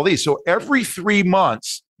got all these. So every 3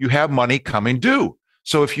 months you have money coming due.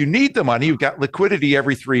 So if you need the money, you've got liquidity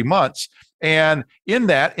every 3 months. And in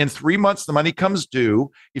 3 months, the money comes due.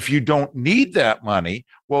 If you don't need that money,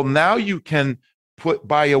 well, now you can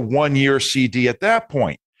buy a 1-year CD at that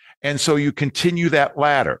point. And so you continue that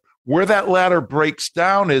ladder. Where that ladder breaks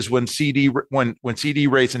down is when CD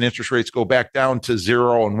rates and interest rates go back down to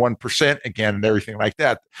 0 and 1% again, and everything like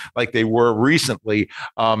that, like they were recently.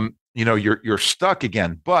 You're stuck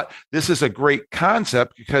again. But this is a great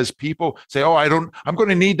concept because people say, oh, I'm going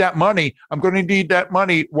to need that money. I'm going to need that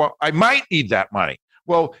money. Well, I might need that money.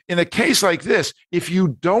 Well, in a case like this, if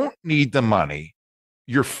you don't need the money,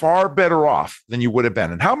 you're far better off than you would have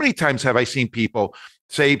been. And how many times have I seen people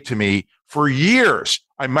say to me for years,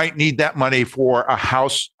 I might need that money for a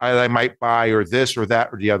house I might buy or this or that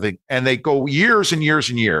or the other thing. And they go years and years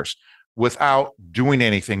and years without doing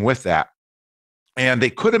anything with that. And they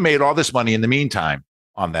could have made all this money in the meantime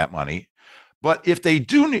on that money. But if they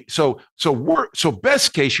do need, so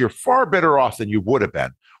best case, you're far better off than you would have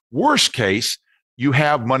been. Worst case, you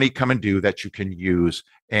have money coming due that you can use.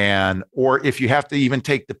 And, or if you have to even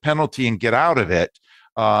take the penalty and get out of it,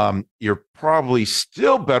 you're probably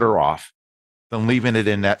still better off than leaving it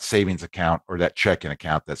in that savings account or that checking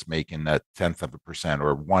account that's making a 1/10%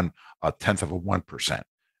 or 1/10%, a 1/10%,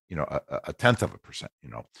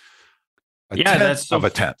 that's of a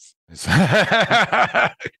tenth.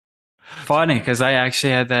 Funny, because I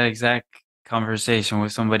actually had that exact conversation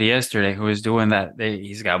with somebody yesterday who was doing that.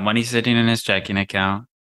 He's got money sitting in his checking account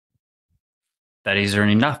that he's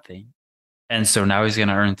earning nothing. And so now he's going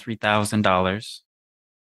to earn $3,000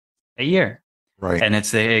 a year. Right. And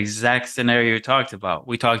it's the exact scenario you talked about.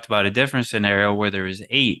 We talked about a different scenario where there was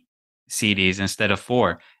 8 CDs instead of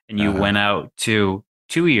 4. And you went out to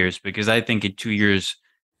 2 years, because I think in 2 years,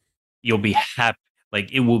 you'll be happy.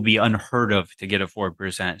 Like, it will be unheard of to get a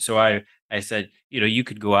 4%. So I said, you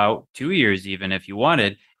could go out 2 years even if you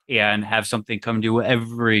wanted and have something come due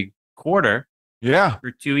every quarter. Yeah.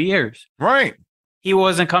 For 2 years. Right. He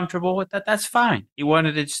wasn't comfortable with that. That's fine. He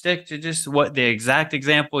wanted to stick to just what the exact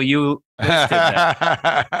example you listed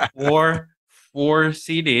there. Four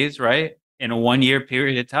CDs, right? In a 1 year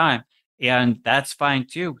period of time. And that's fine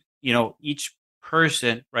too. Each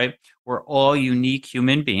person, right? We're all unique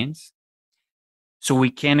human beings. So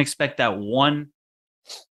we can't expect that one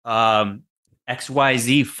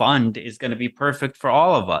XYZ fund is going to be perfect for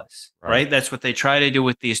all of us, right? That's what they try to do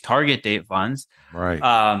with these target date funds. Right.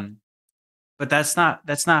 But that's not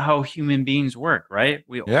how human beings work, right?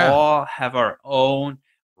 We all have our own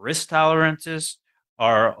risk tolerances,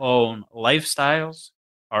 our own lifestyles,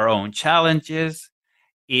 our own challenges,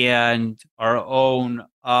 and our own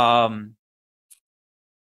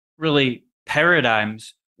really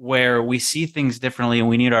paradigms where we see things differently, and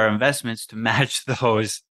we need our investments to match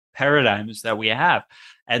those paradigms that we have.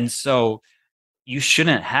 And so you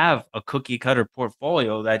shouldn't have a cookie cutter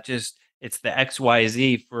portfolio that just, it's the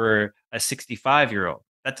XYZ for a 65-year-old.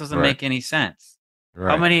 That doesn't make any sense.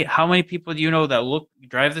 Right. How many people do you know that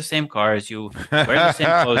drive the same car as you, wear the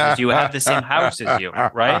same clothes as you, have the same house as you,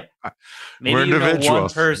 right? Maybe you know one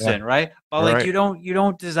person, right? But you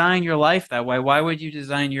don't design your life that way. Why would you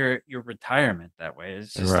design your retirement that way? It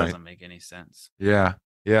just doesn't make any sense. Yeah.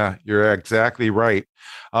 Yeah, you're exactly right.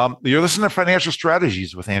 You're listening to Financial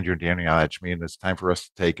Strategies with Andrew and Daniel Agemy, and it's time for us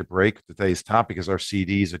to take a break. Today's topic is, our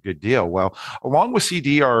CD is a good deal? Well, along with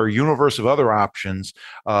CD are a universe of other options,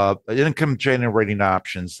 income generating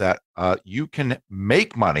options that you can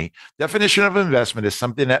make money. Definition of investment is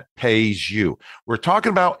something that pays you. We're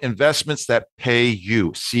talking about investments that pay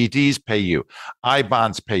you. CDs pay you.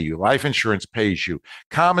 I-bonds pay you. Life insurance pays you.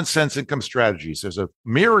 Common sense income strategies. There's a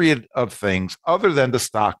myriad of things other than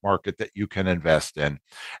the stock market that you can invest in.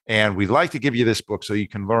 And we'd like to give you this book so you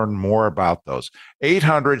can learn more about those.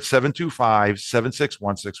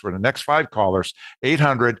 800-725-7616 for the next 5 callers.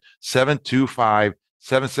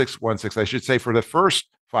 800-725-7616. I should say, for the first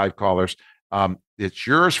 5 callers, it's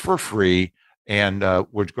yours for free. And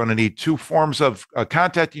we're going to need 2 forms of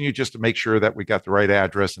contacting you just to make sure that we got the right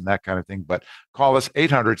address and that kind of thing. But call us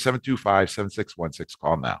 800-725-7616.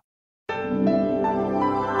 Call now.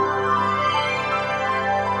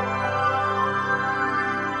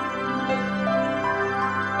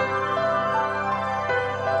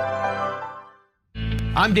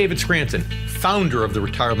 I'm David Scranton, founder of the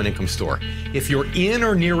Retirement Income Store. If you're in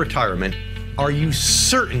or near retirement, are you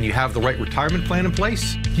certain you have the right retirement plan in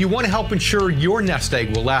place? Do you want to help ensure your nest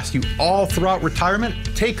egg will last you all throughout retirement?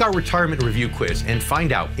 Take our retirement review quiz and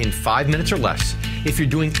find out in 5 minutes or less if you're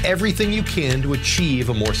doing everything you can to achieve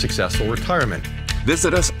a more successful retirement.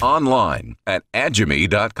 Visit us online at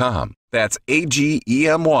agemy.com. That's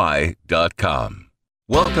AGEMY.com.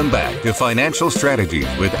 Welcome back to Financial Strategies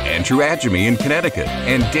with Andrew Agemy in Connecticut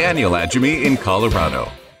and Daniel Agemy in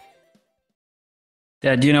Colorado.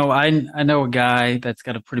 Dad, I know a guy that's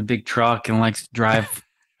got a pretty big truck and likes to drive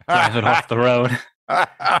it off the road.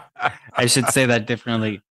 I should say that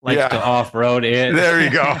differently. Likes to off-road it. There you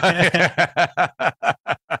go.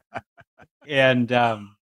 And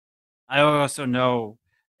I also know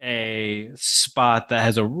a spot that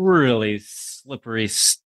has a really slippery,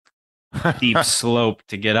 steep slope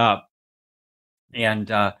to get up.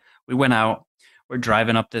 And we went out. We're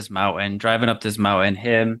driving up this mountain,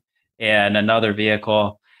 him and another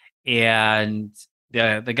vehicle. And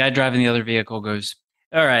the guy driving the other vehicle goes,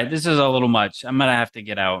 "All right, this is a little much. I'm going to have to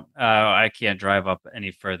get out. I can't drive up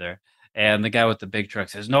any further." And the guy with the big truck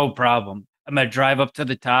says, "No problem. I'm going to drive up to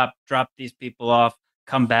the top, drop these people off,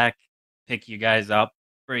 come back, pick you guys up,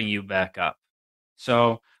 bring you back up."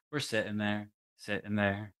 So we're sitting there, sitting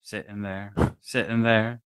there, sitting there, sitting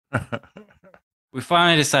there. We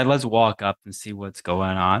finally decide, let's walk up and see what's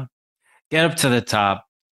going on. Get up to the top,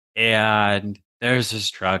 and there's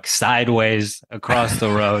this truck sideways across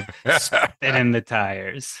the road, spinning the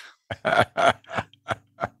tires.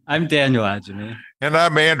 I'm Daniel Agemy. And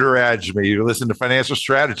I'm Andrew Agemy. You listen to Financial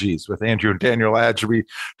Strategies with Andrew and Daniel Agemy.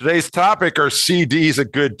 Today's topic are CDs a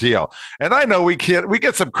good deal? And I know we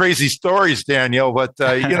get some crazy stories, Daniel, but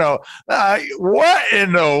what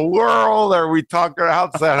in the world are we talking? How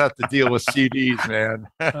does that have to deal with CDs, man?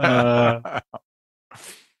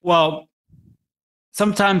 Well,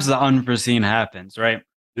 sometimes the unforeseen happens, right?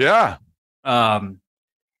 Yeah.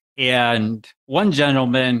 And one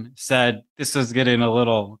gentleman said, this is getting a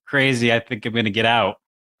little crazy. I think I'm going to get out.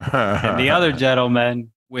 And the other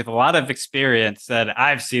gentleman with a lot of experience said,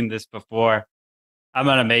 I've seen this before. I'm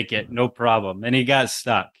going to make it. No problem. And he got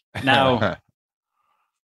stuck. Now,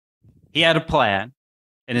 he had a plan,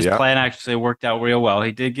 and his plan actually worked out real well.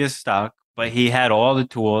 He did get stuck, but he had all the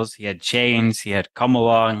tools. He had chains. He had come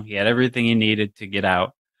along. He had everything he needed to get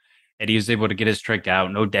out. And he was able to get his trick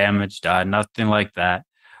out. No damage done, nothing like that.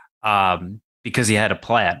 Because he had a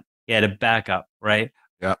plan. He had a backup, right?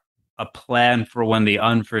 Yeah. A plan for when the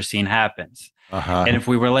unforeseen happens. And if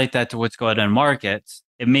we relate that to what's going on in markets,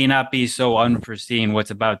 it may not be so unforeseen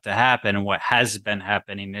what's about to happen, and what has been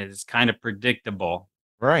happening is kind of predictable.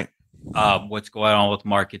 Right. What's going on with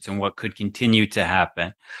markets and what could continue to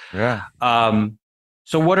happen. Yeah.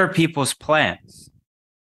 So what are people's plans?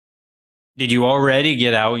 Did you already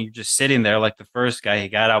get out and you're just sitting there like the first guy? He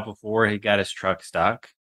got out before he got his truck stuck.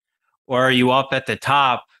 Or are you up at the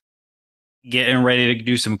top getting ready to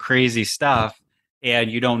do some crazy stuff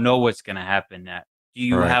and you don't know what's going to happen next? Do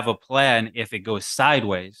you have a plan if it goes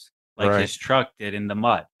sideways like his truck did in the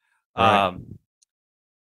mud?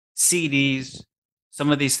 CDs,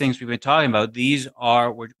 some of these things we've been talking about, these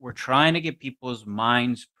are, we're trying to get people's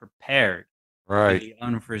minds prepared for the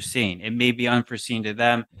unforeseen. It may be unforeseen to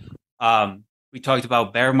them. We talked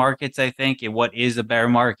about bear markets, I think, and what is a bear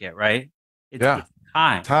market, right? It's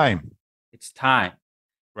time. It's time,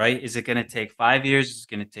 right? Is it going to take 5 years? Is it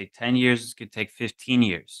going to take 10 years? Is it going to take 15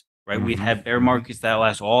 years, right? We've had bear markets that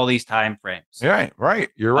last all these time frames. Right.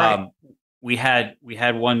 You're right. We had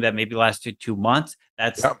one that maybe lasted 2 months.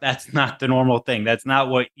 That's not the normal thing. That's not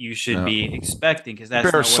what you should be expecting, because that's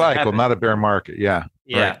bear cycle, not a bear market. Yeah.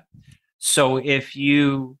 Right. So if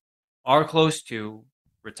you are close to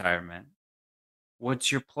retirement,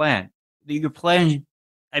 what's your plan? Your plan,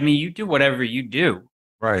 I mean, you do whatever you do.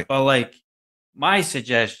 Right. But like, my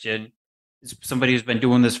suggestion is somebody who's been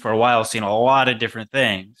doing this for a while, seen a lot of different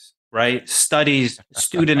things, right?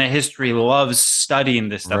 Student of history loves studying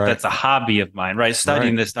this stuff. That's a hobby of mine, right?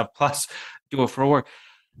 Studying this stuff, plus do it for work.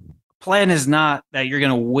 Plan is not that you're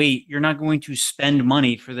going to wait. You're not going to spend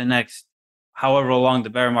money for the next however long the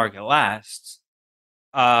bear market lasts,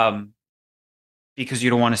 because you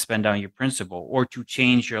don't want to spend down your principal or to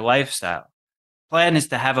change your lifestyle. Plan is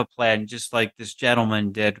to have a plan, just like this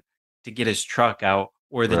gentleman did to get his truck out,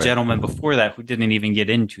 or the gentleman before that who didn't even get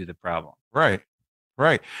into the problem. Right.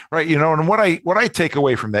 And what I take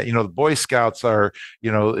away from that, the Boy Scouts are,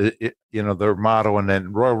 their motto, and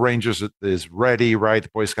then Royal Rangers is ready, right? The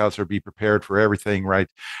Boy Scouts are be prepared for everything, right?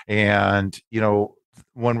 And,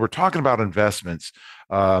 when we're talking about investments,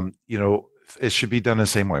 it should be done the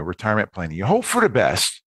same way. Retirement planning. You hope for the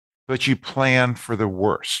best, but you plan for the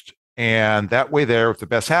worst. And that way if the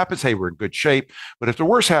best happens, hey, we're in good shape. But if the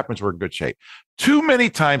worst happens, we're in good shape. Too many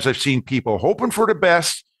times I've seen people hoping for the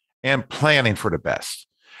best and planning for the best.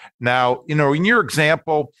 Now, in your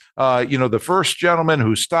example, the first gentleman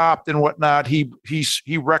who stopped and whatnot, he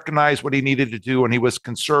recognized what he needed to do, and he was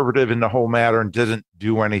conservative in the whole matter and didn't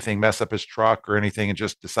do anything, mess up his truck or anything, and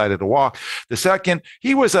just decided to walk. The second,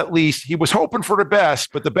 he was hoping for the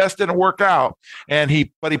best, but the best didn't work out, but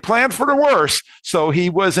he planned for the worst, so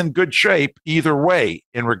he was in good shape either way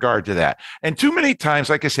in regard to that. And too many times,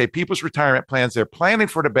 like I say, people's retirement plans, they're planning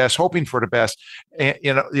for the best, hoping for the best, and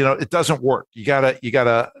it doesn't work. You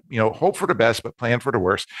gotta hope for the best, but plan for the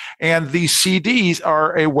worst. And these CDs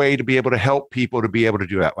are a way to be able to help people to be able to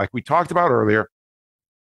do that. Like we talked about earlier,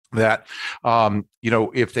 that,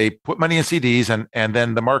 if they put money in CDs and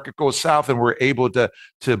then the market goes south and we're able to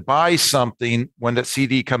buy something when that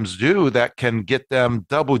CD comes due that can get them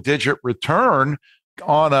double-digit return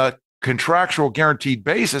on a contractual guaranteed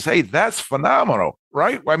basis, hey, that's phenomenal.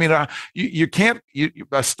 right? I mean, you can't,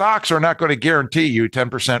 stocks are not going to guarantee you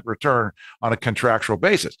 10% return on a contractual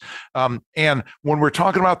basis. And when we're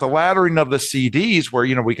talking about the laddering of the CDs, where,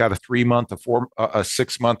 we got a 3-month, a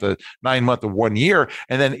 6-month, a 9-month, a 1 year,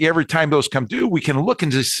 and then every time those come due, we can look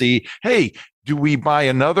and just see, hey, do we buy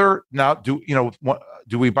another now? Do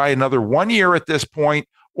we buy another 1 year at this point?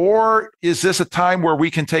 Or is this a time where we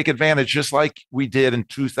can take advantage, just like we did in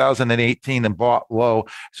 2018 and bought low,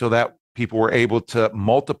 so that people were able to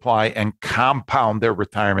multiply and compound their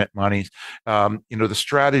retirement monies? The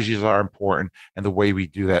strategies are important, and the way we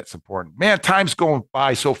do that's important. Man, time's going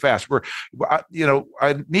by so fast. I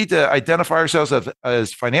need to identify ourselves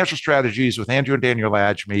as Financial Strategies with Andrew and Daniel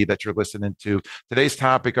Agemy that you're listening to. Today's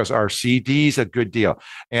topic is, are CDs a good deal?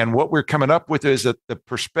 And what we're coming up with is that the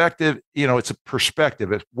perspective, it's a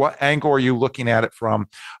perspective. It's what angle are you looking at it from?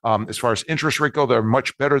 As far as interest rate go, they're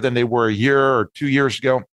much better than they were a year or 2 years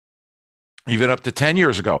ago, even up to 10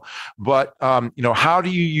 years ago. But, how do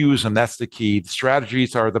you use them? That's the key. The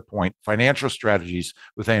strategies are the point. Financial Strategies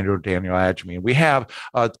with Andrew and Daniel Agemy. And we have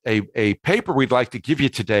a paper we'd like to give you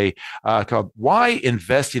today called Why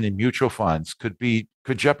Investing in Mutual Funds Could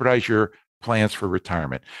Jeopardize Your Plans for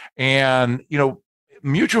Retirement. And,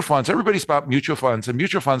 mutual funds, everybody's about mutual funds, and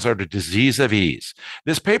mutual funds are the disease of ease.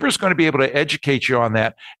 This paper is going to be able to educate you on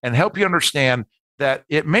that and help you understand that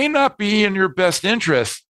it may not be in your best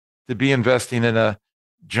interest to be investing in a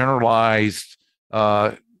generalized,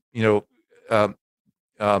 carbon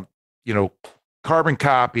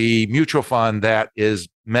copy mutual fund that is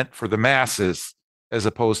meant for the masses, as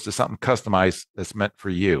opposed to something customized that's meant for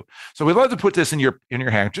you. So we'd love to put this in your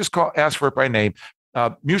hand. Just ask for it by name.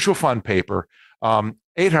 Mutual fund paper,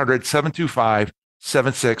 800-725-7616,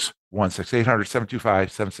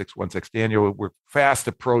 800-725-7616. Daniel, we're fast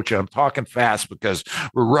approaching. I'm talking fast because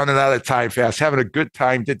we're running out of time fast. Having a good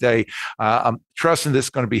time today. I'm trusting this is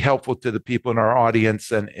going to be helpful to the people in our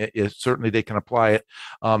audience, and certainly they can apply it.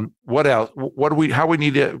 What else? We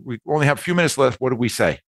only have a few minutes left. What do we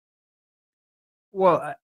say?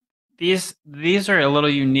 Well, these are a little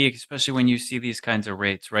unique, especially when you see these kinds of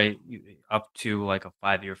rates, right? Up to like a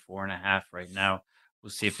 5-year 4.5 right now. We'll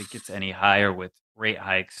see if it gets any higher with rate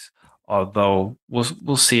hikes. Although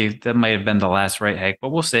we'll see. That might have been the last rate hike, but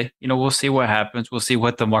we'll see. We'll see what happens. We'll see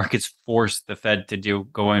what the markets force the Fed to do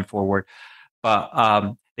going forward.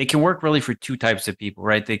 But they can work really for two types of people,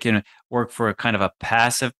 right? They can work for a kind of a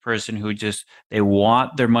passive person who they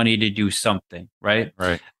want their money to do something, right?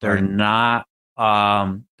 Right. They're not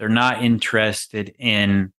interested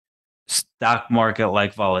in stock market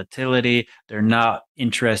like volatility. They're not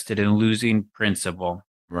interested in losing principal.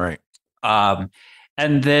 Right.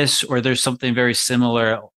 And there's something very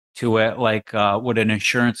similar to it, like what an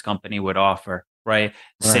insurance company would offer, right?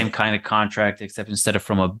 Same kind of contract, except instead of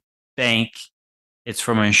from a bank, it's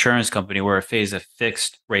from an insurance company where it pays a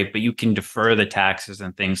fixed rate, but you can defer the taxes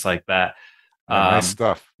and things like that. Nice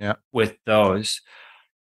stuff. Yeah. With those.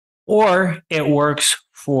 Or it works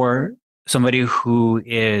for somebody who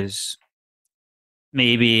is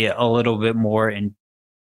maybe a little bit more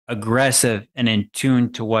aggressive and in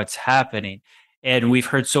tune to what's happening. And we've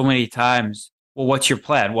heard so many times, well, what's your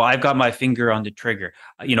plan? Well, I've got my finger on the trigger.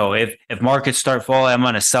 If markets start falling, I'm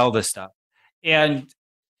going to sell this stuff. And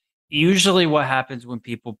usually what happens when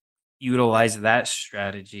people utilize that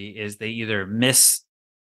strategy is they either miss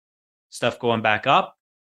stuff going back up,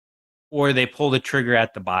 or they pull the trigger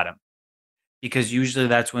at the bottom, because usually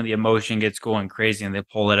that's when the emotion gets going crazy and they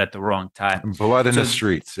pull it at the wrong time. Blood in the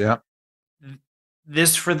streets. Yeah.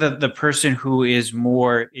 This for the person who is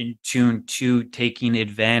more in tune to taking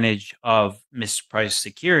advantage of mispriced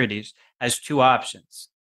securities has two options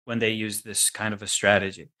when they use this kind of a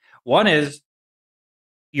strategy. One is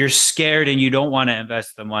you're scared and you don't want to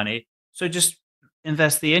invest the money, so just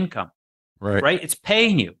invest the income. Right? It's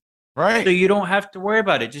paying you. Right. So you don't have to worry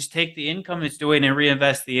about it. Just take the income it's doing and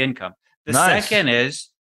reinvest the income. The second is,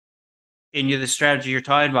 the strategy you're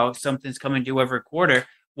talking about, something's coming due every quarter.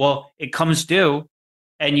 Well, it comes due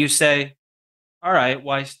and you say, all right,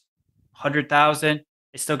 why 100,000?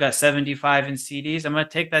 I still got 75 in CDs. I'm going to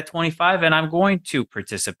take that 25 and I'm going to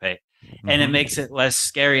participate. Mm-hmm. And it makes it less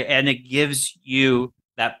scary, and it gives you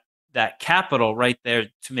that capital right there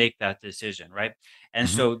to make that decision, right? And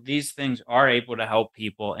so these things are able to help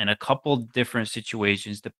people in a couple different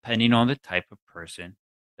situations depending on the type of person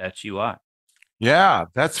that you are. Yeah,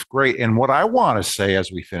 that's great. And what I want to say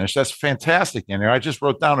as we finish, that's fantastic. And I just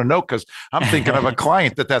wrote down a note because I'm thinking of a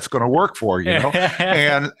client that's going to work for, and the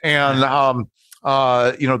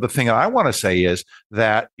thing that I want to say is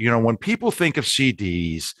that, when people think of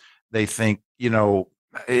CDs, they think,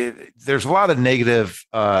 there's a lot of negative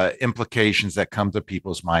implications that come to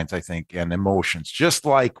people's minds, I think, and emotions. Just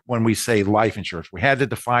like when we say life insurance, we had to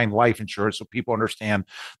define life insurance so people understand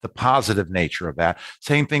the positive nature of that.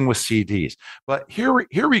 Same thing with CDs. But here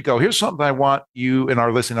we go. Here's something I want you and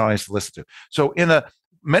our listening audience to listen to. So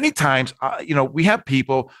many times, we have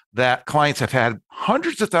people that clients have had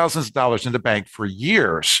hundreds of thousands of dollars in the bank for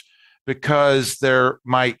years because they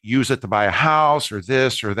might use it to buy a house or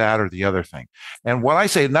this or that or the other thing. And what I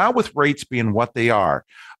say now, with rates being what they are,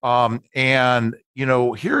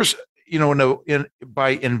 here's, by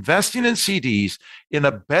investing in CDs in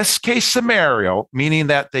a best case scenario, meaning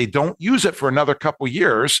that they don't use it for another couple of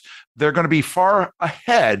years, they're going to be far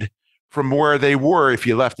ahead from where they were if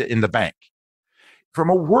you left it in the bank. From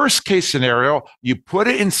a worst case scenario, you put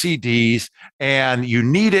it in CDs and you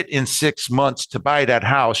need it in 6 months to buy that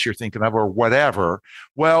house you're thinking of or whatever.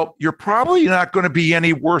 Well, you're probably not going to be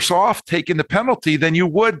any worse off taking the penalty than you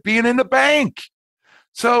would being in the bank.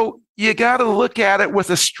 So you got to look at it with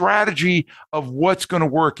a strategy of what's going to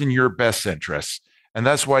work in your best interests. And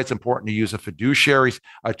that's why it's important to use a fiduciary,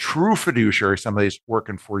 a true fiduciary, somebody that's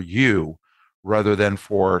working for you rather than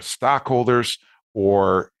for stockholders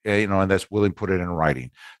or, and that's willing to put it in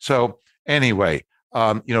writing. So anyway,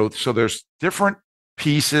 so there's different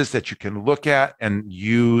pieces that you can look at and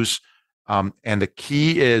use. And the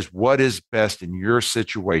key is what is best in your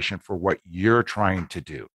situation for what you're trying to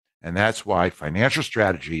do. And that's why Financial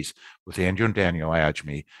Strategies with Andrew and Daniel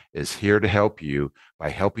Agemy is here to help you by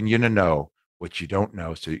helping you to know what you don't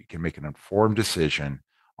know so you can make an informed decision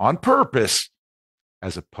on purpose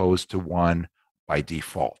as opposed to one by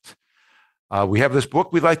default. We have this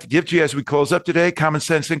book we'd like to give to you as we close up today, Common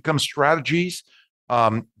Sense Income Strategies.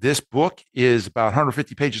 This book is about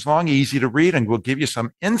 150 pages long, easy to read, and will give you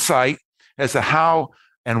some insight as to how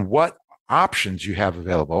and what options you have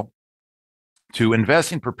available to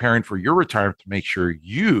invest in preparing for your retirement to make sure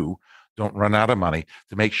you don't run out of money,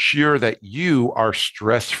 to make sure that you are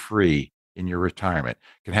stress-free in your retirement.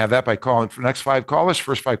 You can have that by calling for the next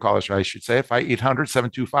first 5 callers, I should say,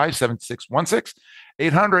 800-725-7616,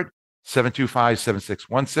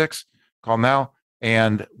 800-725-7616. Call now,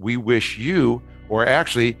 and we wish you, or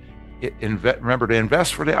actually, remember to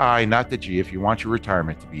invest for the I, not the G, if you want your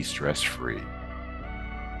retirement to be stress-free.